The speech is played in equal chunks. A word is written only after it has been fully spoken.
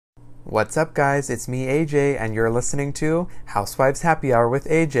What's up, guys? It's me, AJ, and you're listening to Housewives Happy Hour with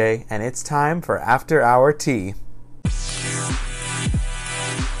AJ, and it's time for After Hour Tea.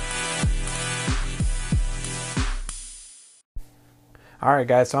 Alright,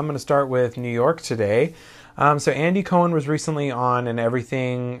 guys, so I'm going to start with New York today. So Andy Cohen was recently on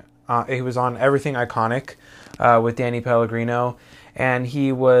he was on Everything Iconic with Danny Pellegrino, and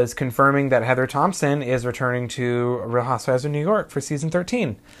he was confirming that Heather Thompson is returning to Real Housewives of New York for season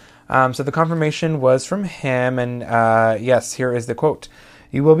 13. So the confirmation was from him, and yes, here is the quote.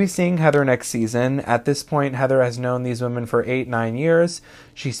 "You will be seeing Heather next season. At this point, Heather has known these women for 8-9 years.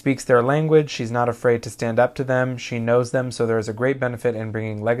 She speaks their language. She's not afraid to stand up to them. She knows them, so there is a great benefit in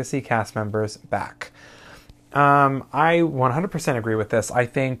bringing legacy cast members back." I 100% agree with this. I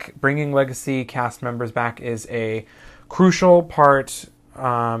think bringing legacy cast members back is a crucial part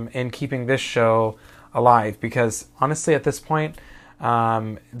in keeping this show alive, because honestly, at this point,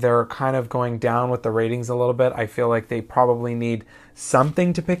 they're kind of going down with the ratings a little bit. I feel like they probably need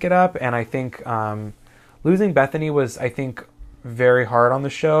something to pick it up, and I think losing Bethany was, very hard on the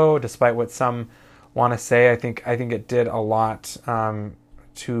show, despite what some want to say. I think it did a lot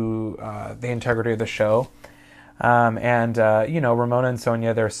to the integrity of the show. Ramona and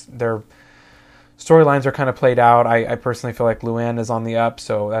Sonia, their storylines are kind of played out. I personally feel like Luann is on the up,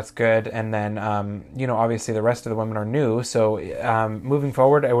 so that's good. And then, obviously the rest of the women are new. So moving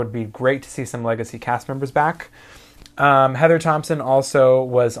forward, it would be great to see some legacy cast members back. Heather Thompson also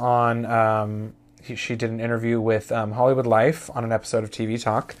was on, she did an interview with Hollywood Life on an episode of TV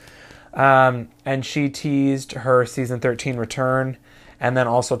Talk. And she teased her season 13 return, and then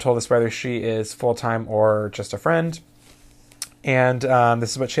also told us whether she is full-time or just a friend. And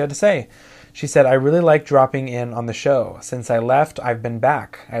this is what she had to say. She said, "I really like dropping in on the show. Since I left, I've been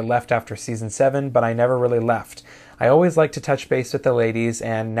back. I left after season 7, but I never really left. I always like to touch base with the ladies,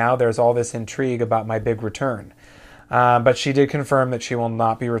 and now there's all this intrigue about my big return." But she did confirm that she will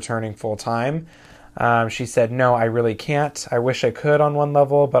not be returning full-time. She said, "No, I really can't. I wish I could on one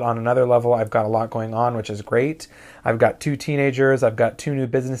level, but on another level, I've got a lot going on, which is great. I've got 2 teenagers, I've got 2 new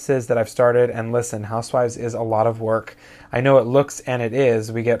businesses that I've started, and listen, Housewives is a lot of work. I know it looks, and it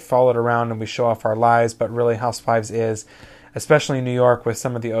is. We get followed around and we show off our lives, but really Housewives is, especially in New York with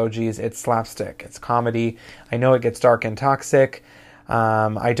some of the OGs, it's slapstick. It's comedy. I know it gets dark and toxic.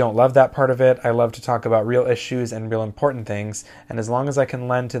 I don't love that part of it. I love to talk about real issues and real important things, and as long as I can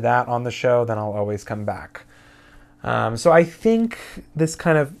lend to that on the show, then I'll always come back." So I think this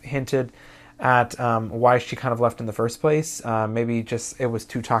kind of hinted at why she kind of left in the first place. Maybe just it was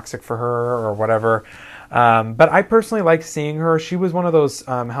too toxic for her or whatever. But I personally like seeing her. She was one of those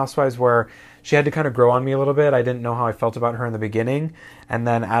housewives where she had to kind of grow on me a little bit. I didn't know how I felt about her in the beginning, and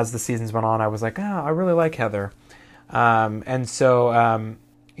then as the seasons went on, I was like, I really like Heather. I'm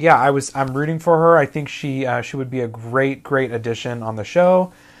rooting for her. I think she would be a great addition on the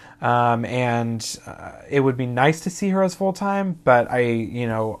show. It would be nice to see her as full-time, but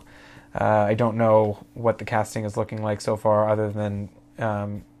I don't know what the casting is looking like so far, other than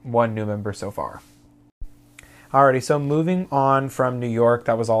 1 new member so far. Alrighty, so moving on from New York,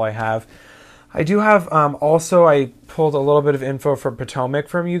 that was all I have. I do have, also I pulled a little bit of info for Potomac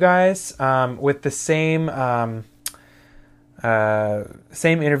from you guys, with the same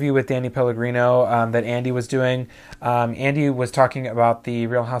interview with Danny Pellegrino that Andy was doing. Andy was talking about the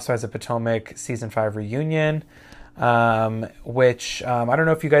Real Housewives of Potomac season 5 reunion, which I don't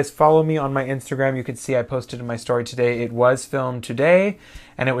know if you guys follow me on my Instagram. You could see I posted in my story today. It was filmed today,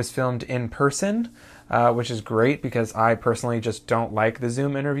 and it was filmed in person, which is great because I personally just don't like the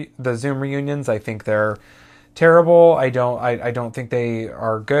Zoom reunions. I think they're terrible. I don't think they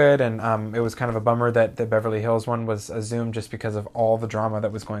are good, and it was kind of a bummer that the Beverly Hills one was a Zoom just because of all the drama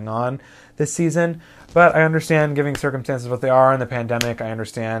that was going on this season. But I understand, giving circumstances what they are in the pandemic, I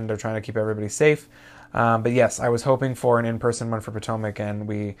understand they're trying to keep everybody safe. But yes, I was hoping for an in-person one for Potomac, and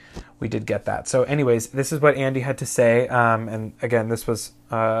we did get that. So anyways, this is what Andy had to say, and again, this was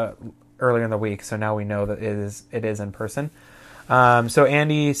earlier in the week, so now we know that it is in person. So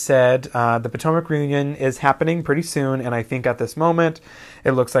Andy said, the Potomac reunion is happening pretty soon, and I think at this moment,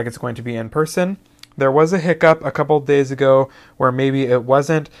 it looks like it's going to be in person. There was a hiccup a couple days ago where maybe it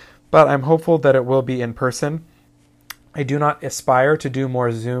wasn't, but I'm hopeful that it will be in person. I do not aspire to do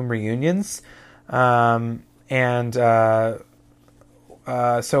more Zoom reunions. So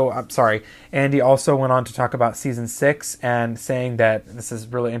I'm sorry. Andy also went on to talk about season 6 and saying that, this is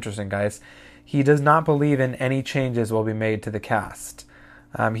really interesting, guys, he does not believe in any changes will be made to the cast.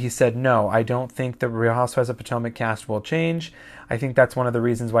 He said, "No, I don't think the Real Housewives of Potomac cast will change. I think that's one of the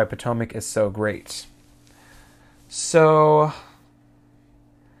reasons why Potomac is so great." So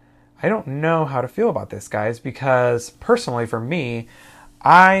I don't know how to feel about this, guys, because personally for me,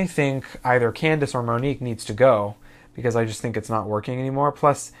 I think either Candice or Monique needs to go because I just think it's not working anymore.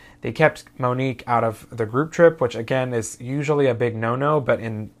 Plus, they kept Monique out of the group trip, which again is usually a big no-no, but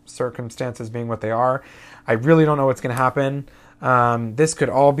in circumstances being what they are, I really don't know what's going to happen. This could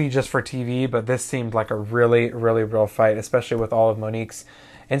all be just for TV, but this seemed like a really, really real fight, especially with all of Monique's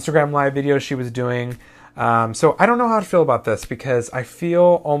Instagram live videos she was doing. So I don't know how to feel about this because I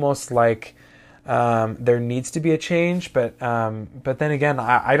feel almost like there needs to be a change, but then again,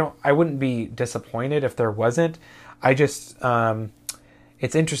 I wouldn't be disappointed if there wasn't. I just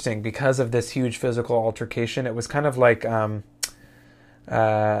it's interesting because of this huge physical altercation. It was kind of like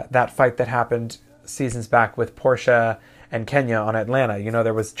that fight that happened seasons back with Portia and Kenya on Atlanta. You know,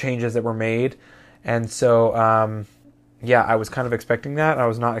 there was changes that were made, and so yeah, I was kind of expecting that. I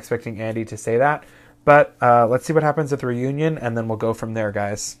was not expecting Andy to say that, but let's see what happens at the reunion, and then we'll go from there,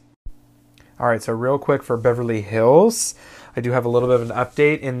 guys. All right, so real quick for Beverly Hills, I do have a little bit of an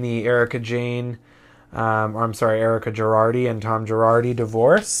update in the Erika Girardi and Tom Girardi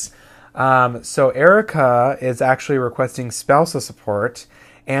divorce. So Erika is actually requesting spousal support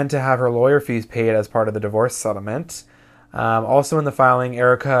and to have her lawyer fees paid as part of the divorce settlement. Also in the filing,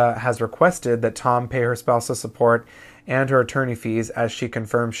 Erika has requested that Tom pay her spousal support and her attorney fees as she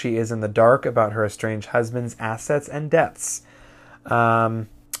confirms she is in the dark about her estranged husband's assets and debts.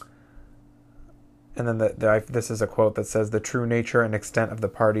 And then this is a quote that says, "The true nature and extent of the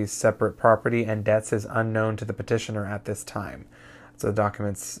parties' separate property and debts is unknown to the petitioner at this time." So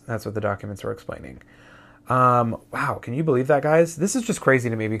that's what the documents are explaining. Wow, can you believe that, guys? This is just crazy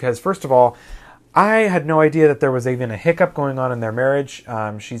to me because, first of all, I had no idea that there was even a hiccup going on in their marriage.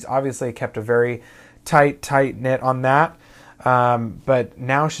 She's obviously kept a very tight knit on that. But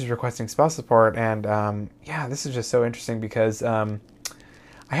now she's requesting spousal support. And yeah, this is just so interesting because I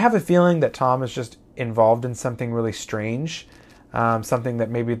have a feeling that Tom is just involved in something really strange. Something that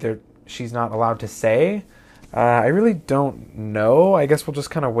maybe she's not allowed to say. I really don't know. I guess we'll just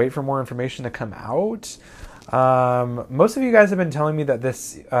kind of wait for more information to come out. Most of you guys have been telling me that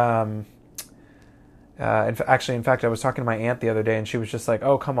this... in fact, I was talking to my aunt the other day, and she was just like,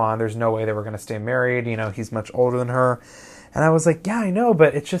 "Oh, come on, there's no way they were going to stay married. You know, he's much older than her." And I was like, "Yeah, I know,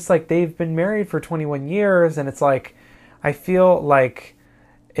 but it's just like they've been married for 21 years, and it's like, I feel like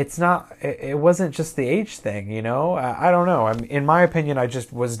it's not. It wasn't just the age thing, you know. I don't know. In my opinion, I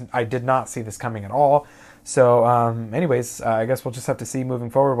did not see this coming at all. So, anyways, I guess we'll just have to see moving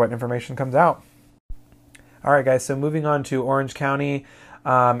forward what information comes out." All right, guys. So moving on to Orange County.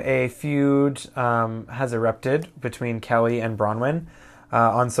 A feud has erupted between Kelly and Bronwyn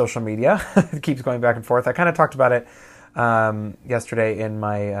on social media. It keeps going back and forth. I kind of talked about it yesterday in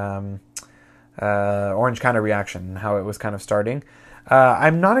my Orange County reaction, how it was kind of starting.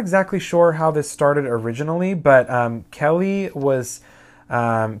 I'm not exactly sure how this started originally, but Kelly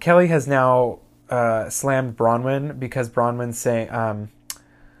has now slammed Bronwyn because Bronwyn's saying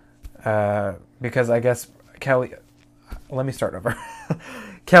because I guess Kelly... Let me start over.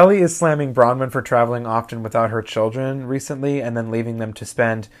 Kelly is slamming Bronwyn for traveling often without her children recently and then leaving them to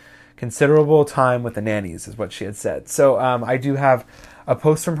spend considerable time with the nannies, is what she had said. So I do have a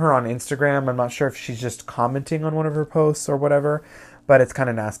post from her on Instagram. I'm not sure if she's just commenting on one of her posts or whatever, but it's kind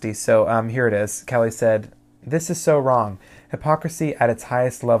of nasty. So here it is. Kelly said, "This is so wrong. Hypocrisy at its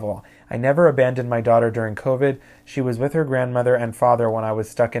highest level. I never abandoned my daughter during COVID. She was with her grandmother and father when I was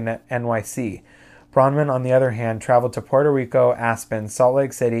stuck in NYC. Bronwyn, on the other hand, traveled to Puerto Rico, Aspen, Salt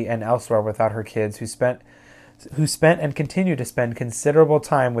Lake City, and elsewhere without her kids, who spent and continue to spend considerable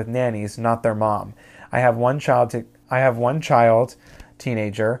time with nannies, not their mom. I have one child,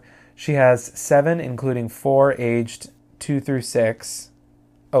 teenager. She has 7, including 4 aged 2 through 6.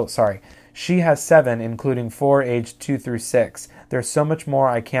 Oh, sorry. She has 7, including 4 aged 2 through 6. There's so much more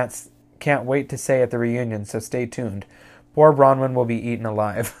I can't wait to say at the reunion, so stay tuned. Poor Bronwyn will be eaten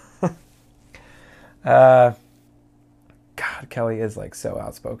alive." God, Kelly is like so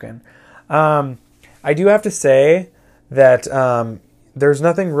outspoken. I do have to say that there's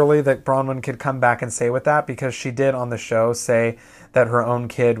nothing really that Bronwyn could come back and say with that, because she did on the show say that her own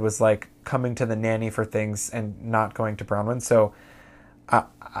kid was like coming to the nanny for things and not going to Bronwyn. So I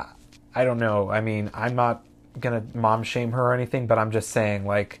don't know. I mean, I'm not gonna mom shame her or anything, but I'm just saying,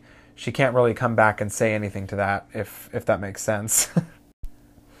 like, she can't really come back and say anything to that, if that makes sense.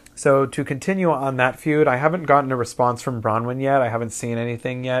 So to continue on that feud, I haven't gotten a response from Bronwyn yet. I haven't seen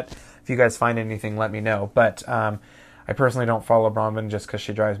anything yet. If you guys find anything, let me know. But I personally don't follow Bronwyn just because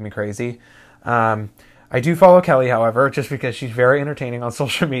she drives me crazy. I do follow Kelly, however, just because she's very entertaining on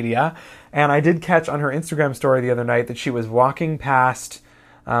social media. And I did catch on her Instagram story the other night that she was walking past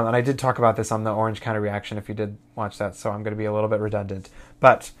And I did talk about this on the Orange County Reaction if you did watch that, so I'm going to be a little bit redundant.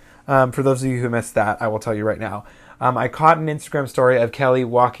 But for those of you who missed that, I will tell you right now. I caught an Instagram story of Kelly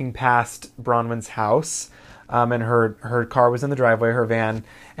walking past Bronwyn's house, and her car was in the driveway, her van,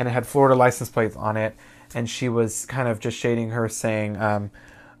 and it had Florida license plates on it, and she was kind of just shading her, saying, do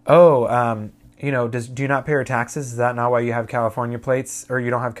you not pay your taxes? Is that not why you have California plates, or you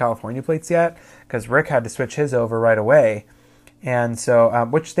don't have California plates yet? Because Rick had to switch his over right away. And so,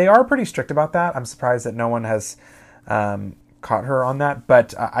 which they are pretty strict about that. I'm surprised that no one has caught her on that,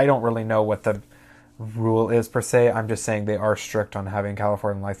 but I don't really know what the rule is per se. I'm just saying they are strict on having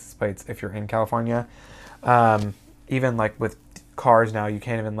California license plates if you're in California. Even like with cars now, you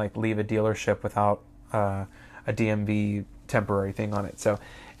can't even like leave a dealership without a DMV temporary thing on it. So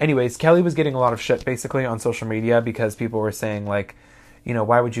anyways, Kelly was getting a lot of shit basically on social media because people were saying like,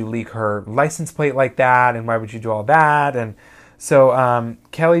 why would you leak her license plate like that? And why would you do all that? And so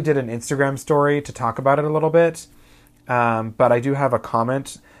Kelly did an Instagram story to talk about it a little bit. But I do have a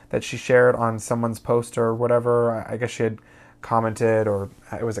comment that she shared on someone's post or whatever. I guess she had commented, or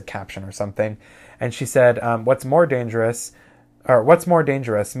it was a caption or something. And she said, what's more dangerous,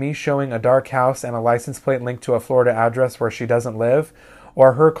 me showing a dark house and a license plate linked to a Florida address where she doesn't live,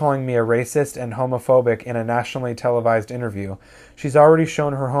 or her calling me a racist and homophobic in a nationally televised interview? She's already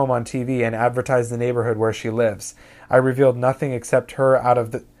shown her home on TV and advertised the neighborhood where she lives. I revealed nothing except her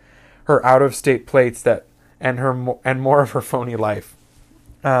out-of-state plates and more of her phony life.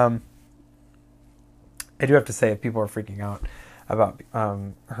 I do have to say, if people are freaking out about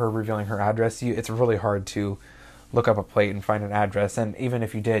her revealing her address, it's really hard to look up a plate and find an address. And even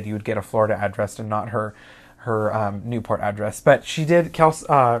if you did, you would get a Florida address and not her Newport address. But she did. Kelly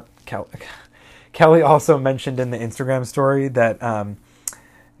also mentioned in the Instagram story that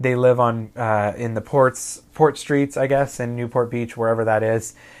they live on in the port streets, I guess, in Newport Beach, wherever that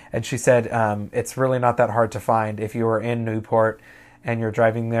is. And she said it's really not that hard to find. If you are in Newport and you're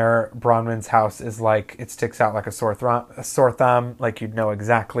driving there, Bronwyn's house is like, it sticks out like a sore thumb. Like you'd know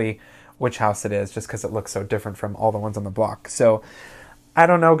exactly which house it is just because it looks so different from all the ones on the block. So I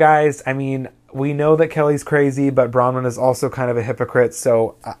don't know, guys. I mean, we know that Kelly's crazy, but Bronwyn is also kind of a hypocrite.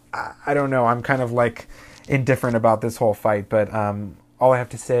 So I don't know. I'm kind of like indifferent about this whole fight. But all I have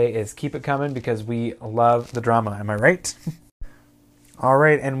to say is keep it coming because we love the drama. Am I right? All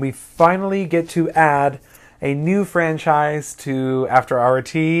right. And we finally get to add a new franchise to After Our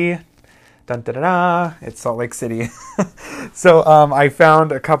Tea. Dun, da, da, da. It's Salt Lake City. So I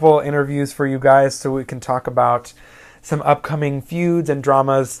found a couple interviews for you guys so we can talk about some upcoming feuds and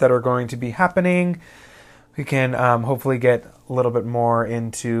dramas that are going to be happening. We can hopefully get a little bit more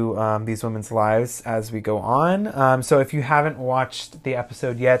into these women's lives as we go on. So if you haven't watched the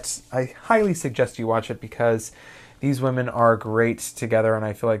episode yet, I highly suggest you watch it because these women are great together, and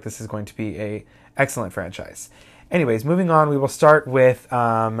I feel like this is going to be a excellent franchise. Anyways, moving on, we will start with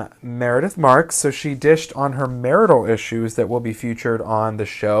Meredith Marks. So she dished on her marital issues that will be featured on the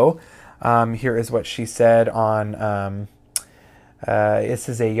show. Here is what she said on, this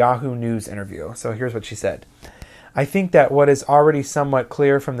is a Yahoo News interview. So here's what she said. I think that what is already somewhat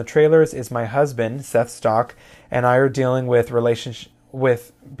clear from the trailers is my husband, Seth Stock, and I are dealing with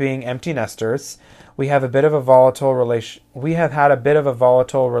being empty nesters. We have had a bit of a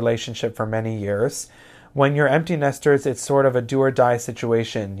volatile relationship for many years. When you're empty nesters, it's sort of a do or die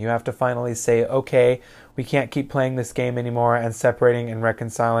situation. You have to finally say, okay, we can't keep playing this game anymore and separating and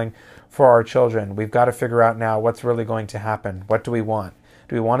reconciling for our children. We've got to figure out now what's really going to happen. What do we want?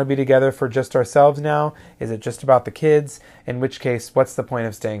 Do we want to be together for just ourselves now? Is it just about the kids? In which case, what's the point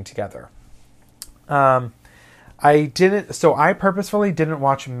of staying together? I purposefully didn't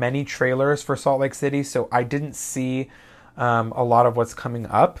watch many trailers for Salt Lake City, so I didn't see a lot of what's coming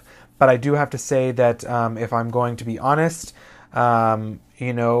up. But I do have to say that if I'm going to be honest,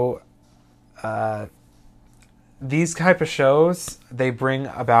 these type of shows, they bring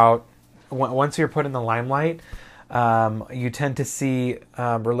about, once you're put in the limelight, you tend to see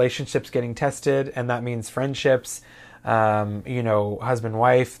relationships getting tested, and that means friendships, husband,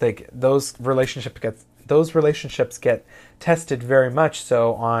 wife, like those relationships get tested very much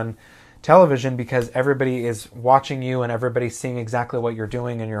so on television because everybody is watching you and everybody's seeing exactly what you're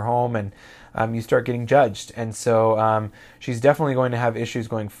doing in your home, and you start getting judged. And so she's definitely going to have issues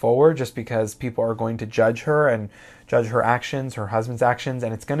going forward just because people are going to judge her and judge her actions, her husband's actions,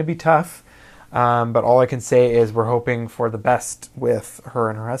 and it's going to be tough. But all I can say is we're hoping for the best with her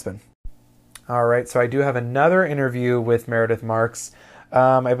and her husband. All right, so I do have another interview with Meredith Marks.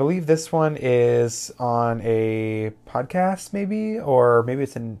 I believe this one is on a podcast, maybe, or maybe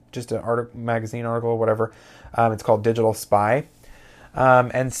it's in just an magazine article, whatever. It's called Digital Spy.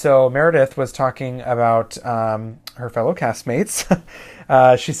 And so Meredith was talking about her fellow castmates.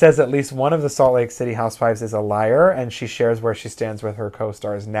 She says at least one of the Salt Lake City housewives is a liar, and she shares where she stands with her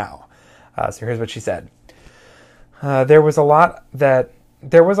co-stars now. So here's what she said. There was a lot that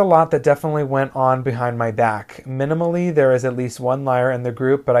definitely went on behind my back. Minimally, there is at least one liar in the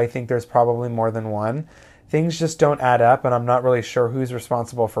group, but I think there's probably more than one. Things just don't add up, and I'm not really sure who's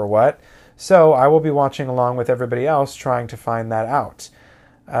responsible for what. So I will be watching along with everybody else, trying to find that out.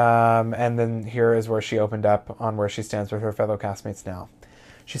 And then here is where she opened up on where she stands with her fellow castmates now.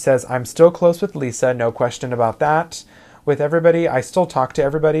 She says, I'm still close with Lisa, no question about that. With everybody, I still talk to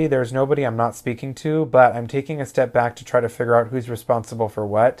everybody. There's nobody I'm not speaking to, but I'm taking a step back to try to figure out who's responsible for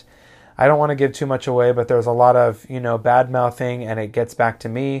what. I don't want to give too much away, but there's a lot of, bad mouthing, and it gets back to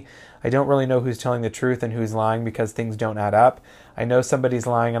me. I don't really know who's telling the truth and who's lying because things don't add up. I know somebody's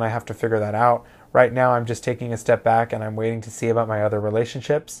lying and I have to figure that out. Right now, I'm just taking a step back and I'm waiting to see about my other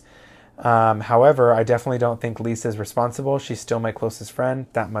relationships. However, I definitely don't think Lisa's responsible. She's still my closest friend.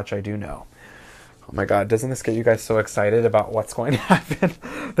 That much I do know. Oh my God, doesn't this get you guys so excited about what's going to happen?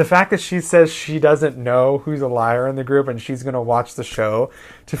 The fact that she says she doesn't know who's a liar in the group and she's going to watch the show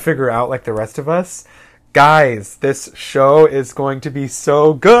to figure out like the rest of us. Guys, this show is going to be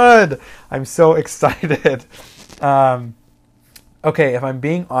so good. I'm so excited. Okay, if I'm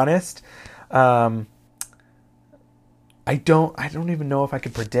being honest, I don't even know if I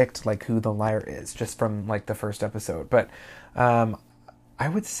could predict like who the liar is just from like the first episode. But I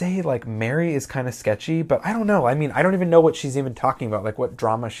would say like Mary is kind of sketchy, but I don't know. I mean, I don't even know what she's even talking about, like what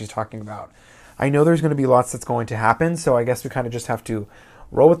drama she's talking about. I know there's going to be lots that's going to happen, so I guess we kind of just have to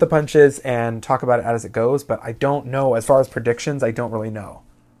roll with the punches and talk about it as it goes, but I don't know. As far as predictions, I don't really know.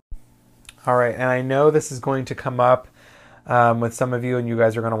 All right, and I know this is going to come up with some of you, and you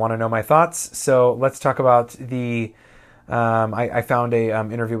guys are going to want to know my thoughts. So let's talk about the... I found a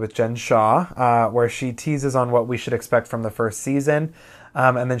interview with Jen Shah where she teases on what we should expect from the first season,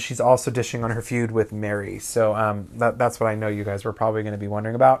 and then she's also dishing on her feud with Mary. So that's what I know you guys were probably going to be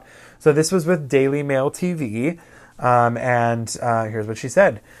wondering about. So this was with Daily Mail TV, and here's what she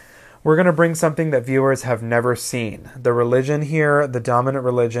said. We're going to bring something that viewers have never seen. The religion here, the dominant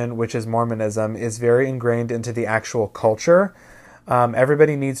religion, which is Mormonism, is very ingrained into the actual culture.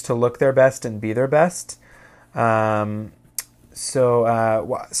 Everybody needs to look their best and be their best.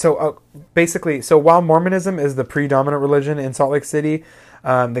 Basically, while Mormonism is the predominant religion in Salt Lake City,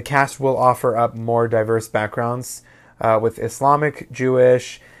 the cast will offer up more diverse backgrounds with Islamic,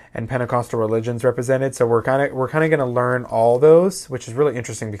 Jewish, and Pentecostal religions represented. So we're kind of going to learn all those, which is really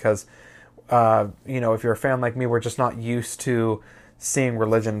interesting because if you're a fan like me, we're just not used to seeing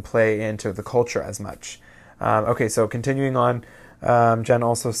religion play into the culture as much. Okay, so continuing on. Jen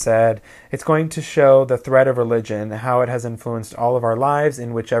also said, it's going to show the thread of religion, how it has influenced all of our lives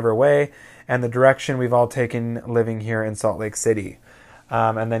in whichever way, and the direction we've all taken living here in Salt Lake City.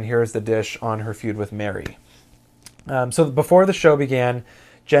 And then here's the dish on her feud with Mary. So before the show began,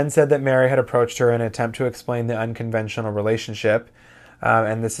 Jen said that Mary had approached her in an attempt to explain the unconventional relationship.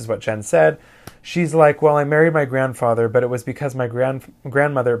 And this is what Jen said. She's like, well, I married my grandfather, but it was because my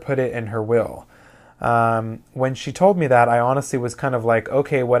grandmother put it in her will. When she told me that, I honestly was kind of like,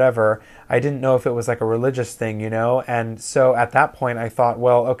 okay, whatever. I didn't know if it was like a religious thing, And so at that point I thought,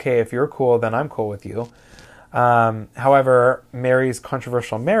 well, okay, if you're cool, then I'm cool with you. However, Mary's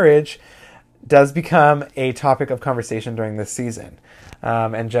controversial marriage does become a topic of conversation during this season.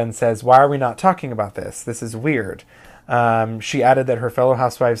 And Jen says, why are we not talking about this? This is weird. She added that her fellow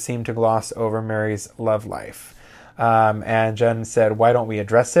housewives seem to gloss over Mary's love life. And Jen said, why don't we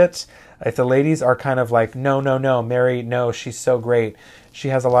address it? If the ladies are kind of like, no, Mary, no, she's so great. She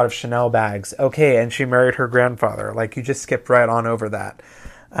has a lot of Chanel bags. Okay, and she married her grandfather. Like, you just skipped right on over that.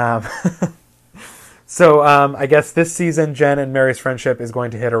 So I guess this season, Jen and Mary's friendship is going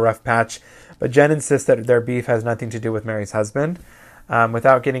to hit a rough patch. But Jen insists that their beef has nothing to do with Mary's husband.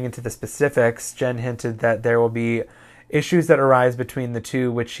 Without getting into the specifics, Jen hinted that there will be issues that arise between the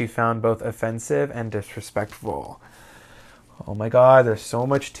two, which she found both offensive and disrespectful. Oh my God, there's so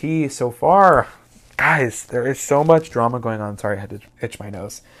much tea so far. Guys, there is so much drama going on. Sorry, I had to itch my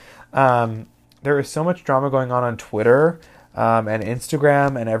nose. There is so much drama going on Twitter and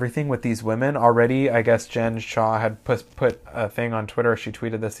Instagram and everything with these women. Already, I guess Jen Shah had put a thing on Twitter. She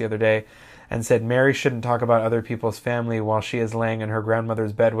tweeted this the other day and said, Mary shouldn't talk about other people's family while she is laying in her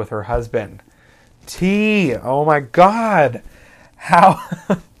grandmother's bed with her husband. Tea! Oh my God! How...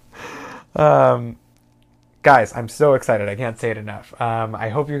 Guys, I'm so excited. I can't say it enough. I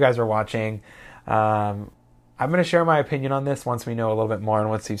hope you guys are watching. I I'm going to share my opinion on this once we know a little bit more and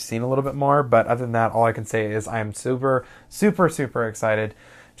once we've seen a little bit more. But other than that, all I can say is I am super, super, super excited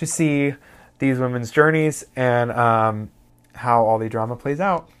to see these women's journeys and how all the drama plays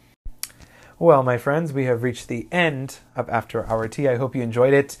out. Well, my friends, we have reached the end of After Hour Tea. I hope you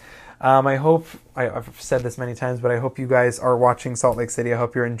enjoyed it. I hope, I've said this many times, but I hope you guys are watching Salt Lake City. I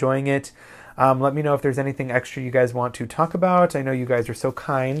hope you're enjoying it. Let me know if there's anything extra you guys want to talk about. I know you guys are so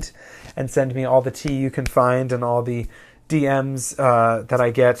kind and send me all the tea you can find and all the DMs that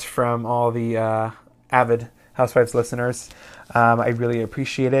I get from all the avid Housewives listeners. I really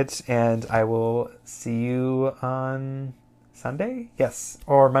appreciate it, and I will see you on Sunday? Yes,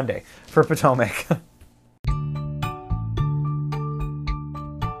 or Monday for Potomac.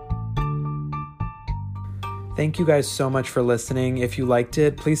 Thank you guys so much for listening. If you liked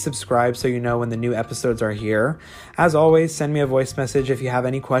it, please subscribe so you know when the new episodes are here. As always, send me a voice message if you have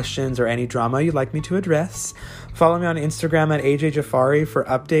any questions or any drama you'd like me to address. Follow me on Instagram at AJ Jafari for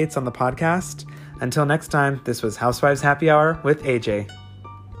updates on the podcast. Until next time, this was Housewives Happy Hour with AJ.